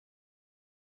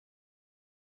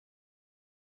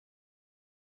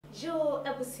Yo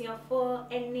ebusia for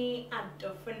any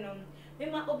adofenum.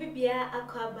 Mema obibia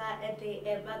akwaba ede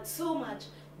eba too much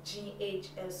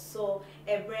GHS so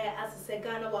ebre asese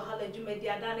Ghana wahala jumedi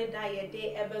adane da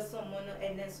yede ebe somono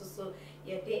enenso so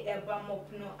yede eba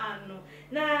mopno ano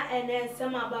na enen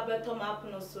sema babeto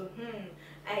mapno so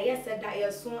ayese da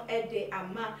yeso ede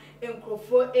ama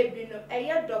enkrofo ebino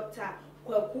eye doctor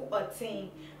Kweku Oteng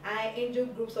angel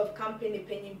groups of company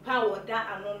penny power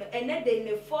da anono ene de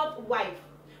ne fourth wife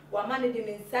wamane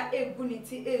de nsa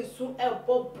eguniti esu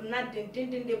ebo na den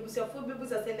de busafo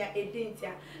bebusa se na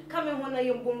edentia kame ho na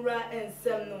yembonra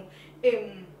ensem no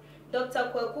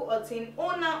Dr. Kweku Oteng,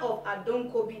 owner of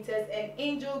Adonko Beaters and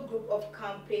Angel Group of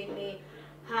Company,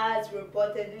 has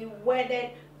reportedly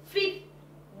wedded fifth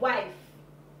wife.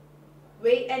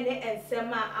 We ene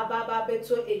ensema ababa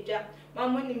beto eja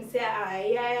mamunim se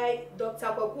ayaya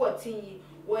Dr. Kweku Oteng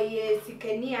woye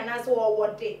sikani anaso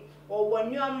wode or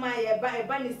one your my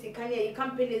banisticania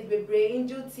companies be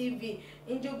Angel TV,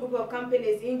 Angel Group of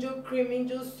Companies, Angel Cream,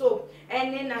 Angel Soap,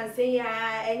 and then I say,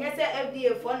 and yes,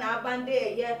 FDA for now,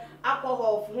 bande, yeah,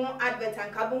 alcohol, one advert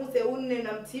and carbon say,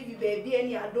 TV baby,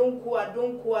 and I don't go,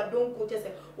 just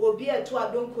say, or be a two, I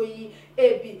don't go ye,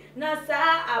 ebi.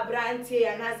 Nasa, a brand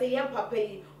here, and I say, yeah, papa,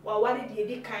 what did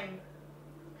you kind?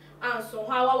 And so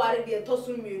how I the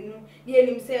tosum you near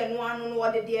him say no one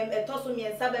what the DM a tosum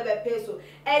and sabebe peso.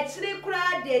 Actually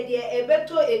cried dear a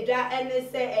beto edra and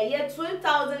say a year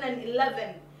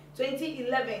 2011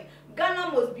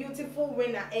 Ghana most beautiful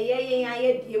winner a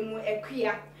year diemu a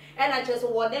queer and I just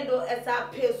wanted to as a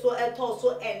peso a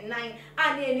tosso and 9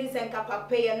 and any senka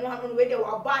papa and one way they were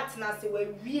batnasi were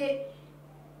we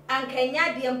and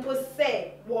Kenya diempo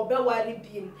say wo be wari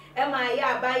biem e ma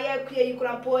ya ba ya kue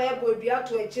yikrampo e bodua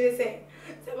to akire se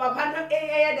papa no de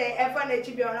e fa na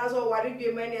chi bia na so wari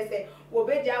biem ene se wo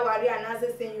be ja wari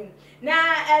anase senyu na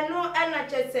eno na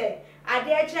che se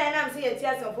ade a kire na am se yeti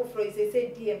asem foforo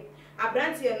se diem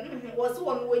abranti wo so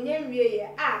won wonye nwie ye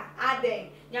aden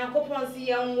nyankopon se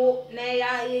yenwo na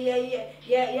ya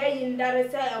yindare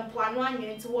se empo anu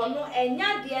anwenti wo no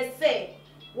enya de se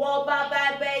wo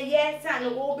baba be yes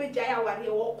and wo be jaya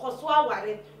ware wo koso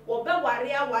aware wo be ware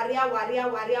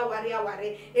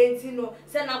entino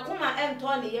se na kuma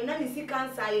ento ne yem na ni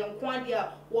sikansa ye nko ade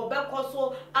a wo be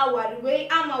koso aware we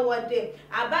ama wode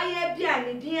abaye bia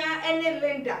ne dia ene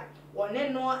Linda wone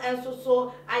no enso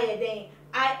so ayeden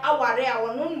aware a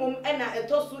wono mum ena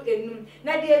etosu enum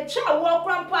na de atwa wo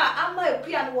krampa ama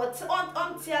akua no what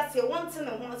on tiase wonte ne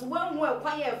ho so wanhu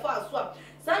akwan ye fa so a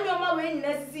Sanyoma we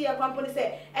nyina sisi ya kwamponi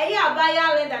se eye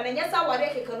abaya Linda na nyesa ware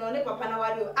keke no ne papa na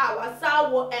ware wasa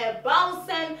wo a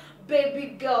bouncing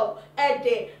baby girl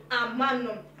ede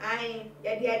amano ai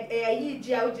ye yi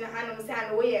gia ugina hanom se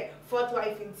ana we fourth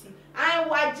wife nti ai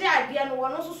waje ade no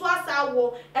wono so asa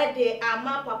wo ede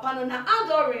ama papa no na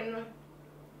adoring no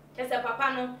kese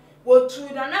papa no wo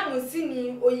truda na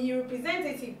musini oyi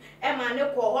representative e ma ne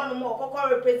ko hono mo kokko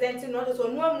representing no so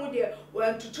no mu de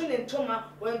wan tutu ne ntoma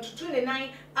wan tutu ne nan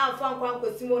afa nkwan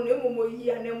kwasimo no emomo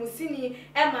yi na musini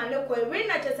e ma ne ko we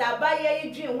na chese abaye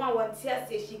yi dwen ho a won tia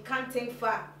se she can't think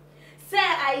far say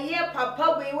aye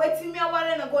papa we wetimi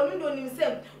aware na go ndo nim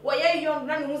sem wo ye young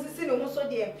na ne musisi ne ho so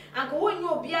de anka wonye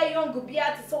obi a young bi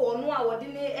ate se wo no a wode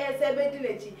ne ese be di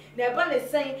nachi na eba ne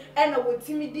sen e na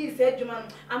wotimi di se adwuma no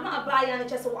ama abaya na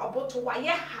chese wo aboto wa ye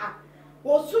ha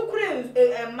wo sukure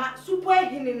ma supo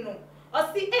ehini no o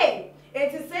si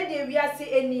enti se de wi ase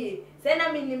enie se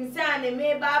na minim se ane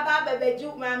me baba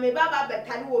bebeju ma me baba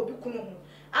betale wo bi kunu ho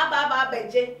aba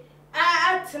beje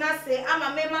atina se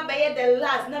ama mema beye the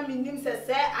last na minim se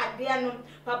ade no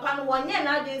papa no wonye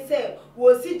na ade se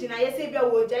wo si gina ye se bia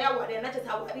wo gya ware na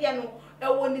cheta ware no e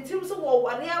wo ni tim so wo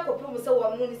ware akopem se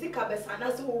wo no ni sika besa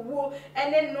na se wo wo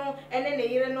ene ne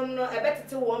yire no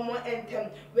ebetete wo mo entem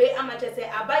we ama chese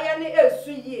abaya ne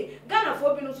esu yie Ghana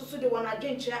fo bi no susu de wona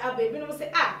dwenkyere aba bi no se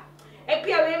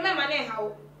epia we mema ne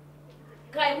hawo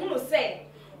kai hunu se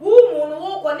wo no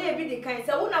wo ko na ebi di kan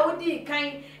se wo na wo di kan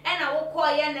e na wo ko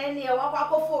ye na ene e wo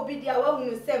akofo obi di a wo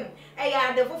hunu sem e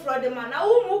ya de foforo de ma na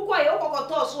wo mu ko ye wo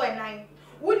kokoto so enan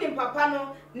wo ni papa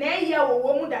no na e ya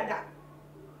wo mu dada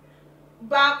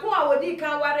ba ko a wo di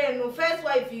kan ware no first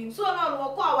wife you so na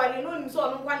wo ko aware no ni so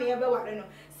no kwa na ye be ware no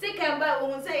second ba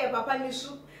wo se ye papa ni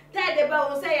su third ba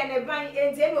wo se ye ne ban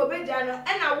enti e no obeja no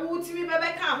e na wo timi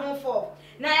bebe ka ho for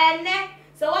na ene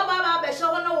so wa baba be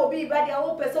show na obi ba dia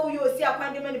wo pese wo yosi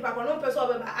akwande mani papa no pese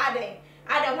obeba aden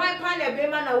wan pan na be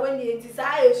ma na woni enti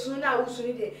sa esu na wo su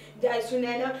ni de ja esu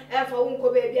na no e fa wo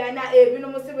nko be bia na ebi no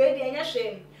mo se we de anya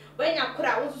hwe when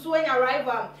yakura wo so when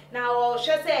rival na o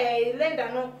hwe se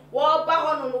Linda no wo ba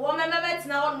ho no wo memebet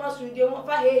na on must we won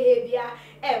fa he bia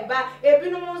eba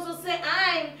ebinom nso say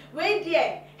ai we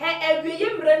there he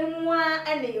ewie mre no mu a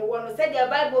ene ye wo no say the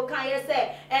Bible kan ye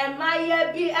say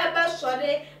emaya bi ebe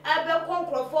sore ebe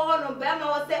konkrofo ho no be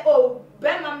ma wo say oh be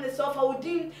mam ne so fa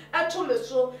odin atome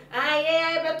so ai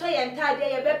ebe to ye ntade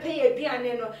ye be pe ye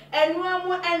duane no enu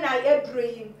amu ena ye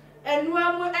dureyi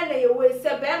enuamu ena ye we se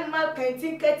be ma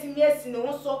kantin katimi asi ne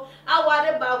ho so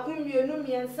aware ba ku mienu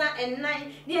miensa enan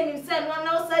ne enim se no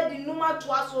na osa di numa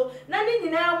toa so na ne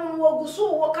nyina mu wo gusu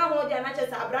wo ka ho dia na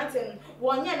chese abranten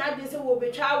wonye na bi se wo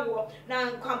betwa wo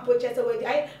na kwampo chese we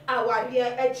ai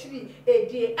aware achiri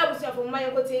edie abusuafo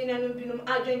man kote na no binum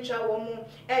adwentwa wo mu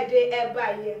ede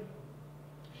ebaye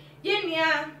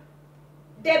yenia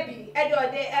Debbie,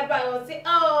 everybody say,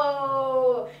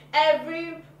 oh,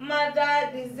 every mother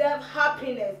deserves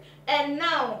happiness. And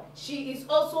now she is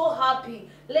also happy.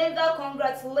 Linda,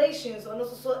 congratulations. And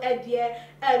also Eddie,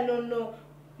 no.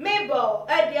 Mabel,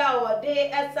 Eddie,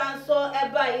 Esanso,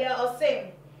 everybody or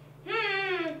saying,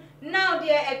 now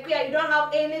dear Equia, you don't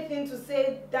have anything to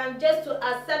say than just to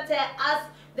accept her as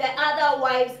the other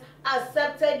wives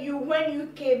accepted you when you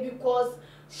came, because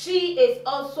she is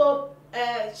also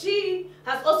she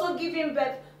has also given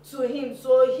birth to him,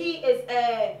 so he is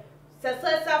a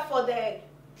successor for the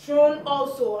throne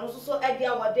also. And also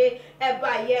Edia Wade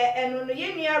Eba ye and on the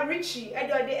Richie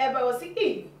Edia Eba was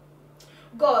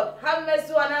God have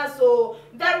mercy on us. So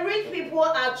the rich people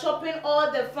are chopping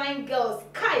all the fine girls.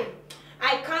 Kai,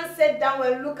 I can't sit down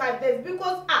and look at this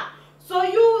because so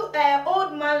you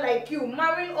old man like you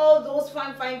marrying all those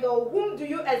fine girls, whom do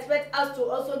you expect us to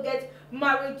also get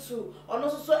married to? Or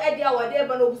also so Edia Wade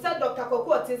but no said Dr. Kweku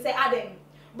Oteng say Aden.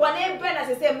 But then Ben as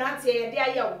I say Nancy dear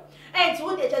yo. And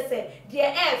to they just say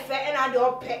dear fair and I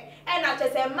do pay. And I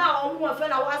just say ma on one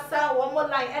friend I was one more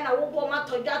line and I will go my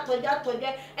toja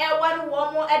and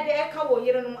one more at the echo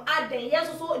you know Aden.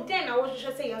 Yes so then I was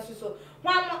just say yes so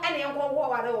one more and then go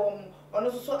what on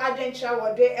also adventure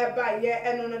what they ever year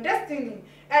and on a destiny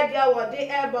Edia what they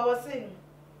ever was saying.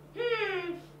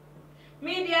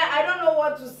 Media, I don't know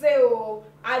what to say. Oh,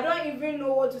 I don't even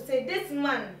know what to say. This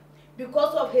man,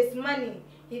 because of his money,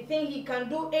 he think he can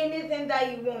do anything that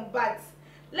he wants. But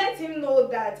let him know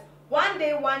that one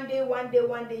day,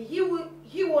 he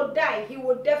will die. He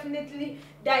will definitely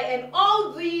die. And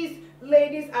all these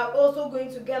ladies are also going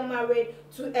to get married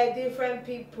to a different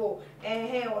people.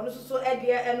 And also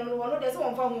and on there's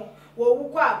one from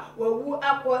wo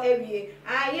akwa ewie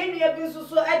aye nua bi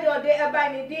so ede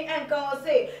eba ni and can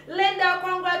say Linda,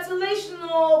 congratulations.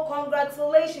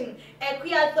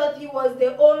 Equia thought he was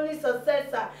the only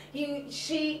successor.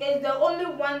 She is the only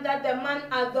one that the man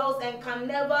adores and can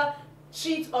never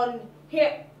cheat on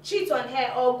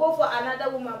her or go for another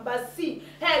woman. But see,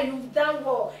 hey, you've done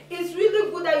well. It's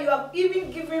really good that you have even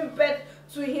given birth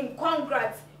to him.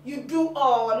 Congrats, you do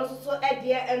all. And also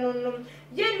Edia and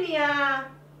Yenia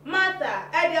Martha,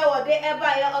 Edia what they ever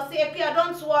or say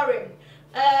don't worry.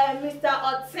 Mr.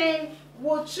 Oteng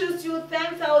will choose you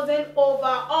 10,000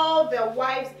 over all the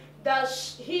wives that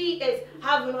he is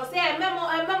having. Or say I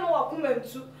remember what come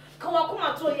to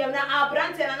you na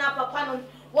abrante na papa no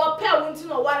wo pe wonti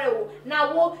no ware wo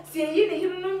na wo sie yi ne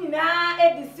him no nyina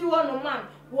edisi wo no man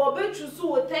wo betru so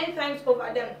wo 10 times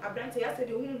over them. Abrante ya say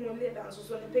the hunhun leader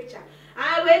so the picture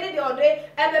I we the ode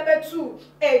ebebetu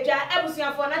eja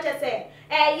ebusuafo na che say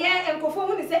ye enkofo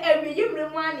hu ni say ewiyimre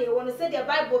mu ane wo no say the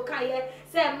Bible kan ye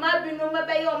say ma bi no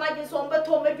mebe ye o ma je so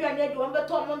mbeto maduane ade o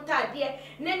mbeto mo ntade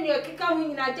ne ne okika hu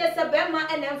nyina je say be ma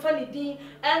ene mfa ne din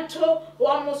ento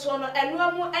wo mo so no enu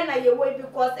amu ena ye we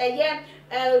because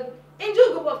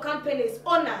Angel group of companies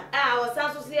owner our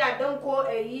sanso say I don't call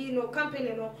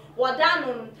company no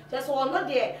wadano just one not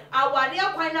there our dear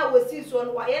kwana we see so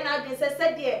no why na dey say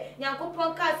there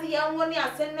Nyankopon ka say yan woni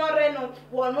asenore no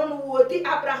wono no wodi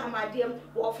Abraham adiem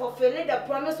wo fulfill the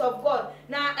promise of God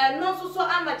na no so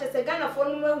amache say Ghana for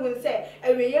no mahun say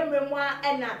eweyemremu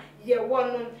a na ye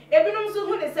wono ebinom so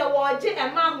hu ne say wo je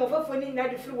ema ahofofo ni na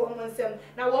de free wo nsem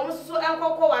na wo so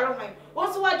enkokọ ware hwan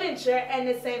wo so wadwe nkyere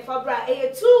ene say fabra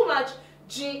too much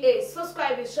GA.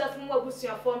 Subscribe and share from what was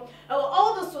your phone.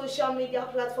 All the social media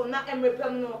platform na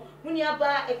emrepem no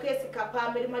munyaba ekwesi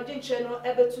kapa me ma channel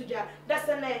ebe tuja. That's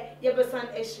an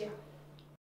yebesan Asia.